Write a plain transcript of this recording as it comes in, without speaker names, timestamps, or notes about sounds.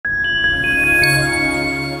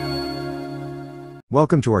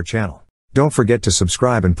Welcome to our channel. Don't forget to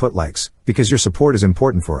subscribe and put likes, because your support is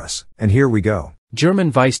important for us. And here we go.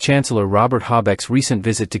 German Vice Chancellor Robert Habeck's recent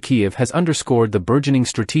visit to Kyiv has underscored the burgeoning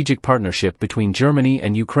strategic partnership between Germany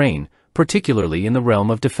and Ukraine, particularly in the realm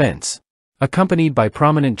of defense. Accompanied by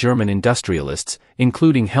prominent German industrialists,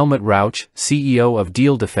 including Helmut Rauch, CEO of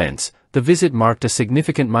Diehl Defence, the visit marked a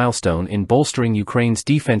significant milestone in bolstering Ukraine's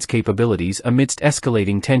defense capabilities amidst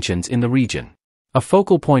escalating tensions in the region. A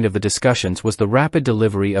focal point of the discussions was the rapid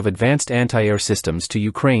delivery of advanced anti-air systems to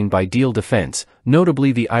Ukraine by Diehl Defence,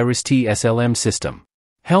 notably the IRIS T SLM system.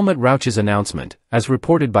 Helmut Rauch's announcement, as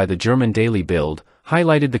reported by the German daily Bild,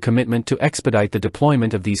 highlighted the commitment to expedite the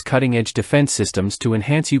deployment of these cutting-edge defense systems to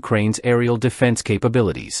enhance Ukraine's aerial defense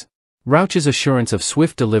capabilities. Rauch's assurance of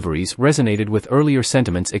swift deliveries resonated with earlier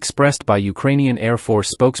sentiments expressed by Ukrainian Air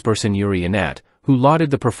Force spokesperson Yuri Anat, who lauded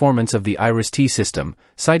the performance of the IRIS T system,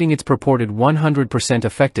 citing its purported 100%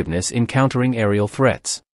 effectiveness in countering aerial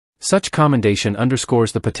threats. Such commendation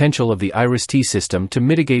underscores the potential of the IRIS T system to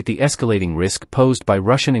mitigate the escalating risk posed by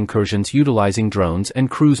Russian incursions utilizing drones and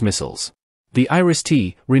cruise missiles. The IRIS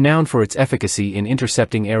T, renowned for its efficacy in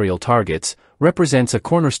intercepting aerial targets, represents a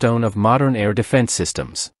cornerstone of modern air defense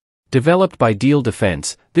systems. Developed by Diehl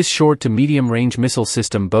Defence, this short to medium-range missile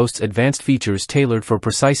system boasts advanced features tailored for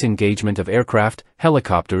precise engagement of aircraft,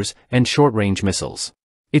 helicopters, and short-range missiles.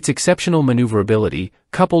 Its exceptional maneuverability,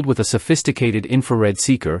 coupled with a sophisticated infrared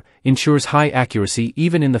seeker, ensures high accuracy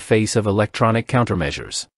even in the face of electronic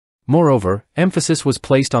countermeasures. Moreover, emphasis was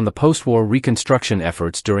placed on the post-war reconstruction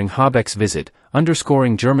efforts during Habeck's visit,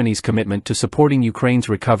 underscoring Germany's commitment to supporting Ukraine's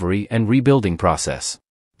recovery and rebuilding process.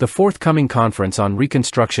 The forthcoming conference on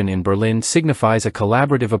reconstruction in Berlin signifies a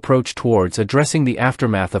collaborative approach towards addressing the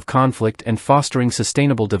aftermath of conflict and fostering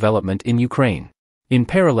sustainable development in Ukraine. In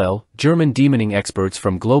parallel, German demining experts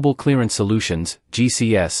from Global Clearance Solutions,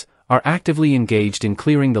 GCS, are actively engaged in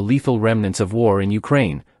clearing the lethal remnants of war in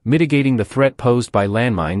Ukraine, mitigating the threat posed by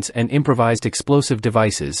landmines and improvised explosive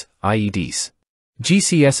devices, IEDs.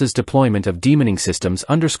 GCS's deployment of demining systems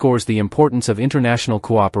underscores the importance of international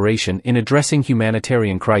cooperation in addressing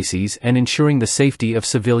humanitarian crises and ensuring the safety of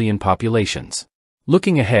civilian populations.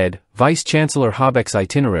 Looking ahead, Vice Chancellor Habeck's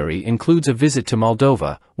itinerary includes a visit to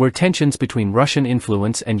Moldova, where tensions between Russian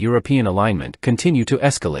influence and European alignment continue to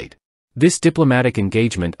escalate. This diplomatic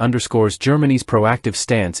engagement underscores Germany's proactive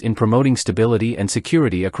stance in promoting stability and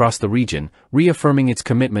security across the region, reaffirming its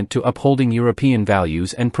commitment to upholding European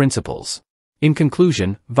values and principles. In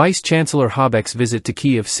conclusion, Vice Chancellor Habeck's visit to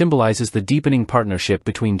Kyiv symbolizes the deepening partnership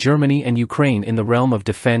between Germany and Ukraine in the realm of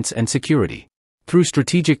defense and security. Through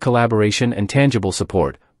strategic collaboration and tangible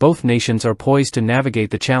support, both nations are poised to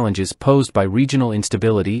navigate the challenges posed by regional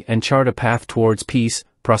instability and chart a path towards peace,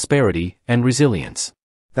 prosperity, and resilience.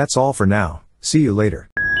 That's all for now. See you later.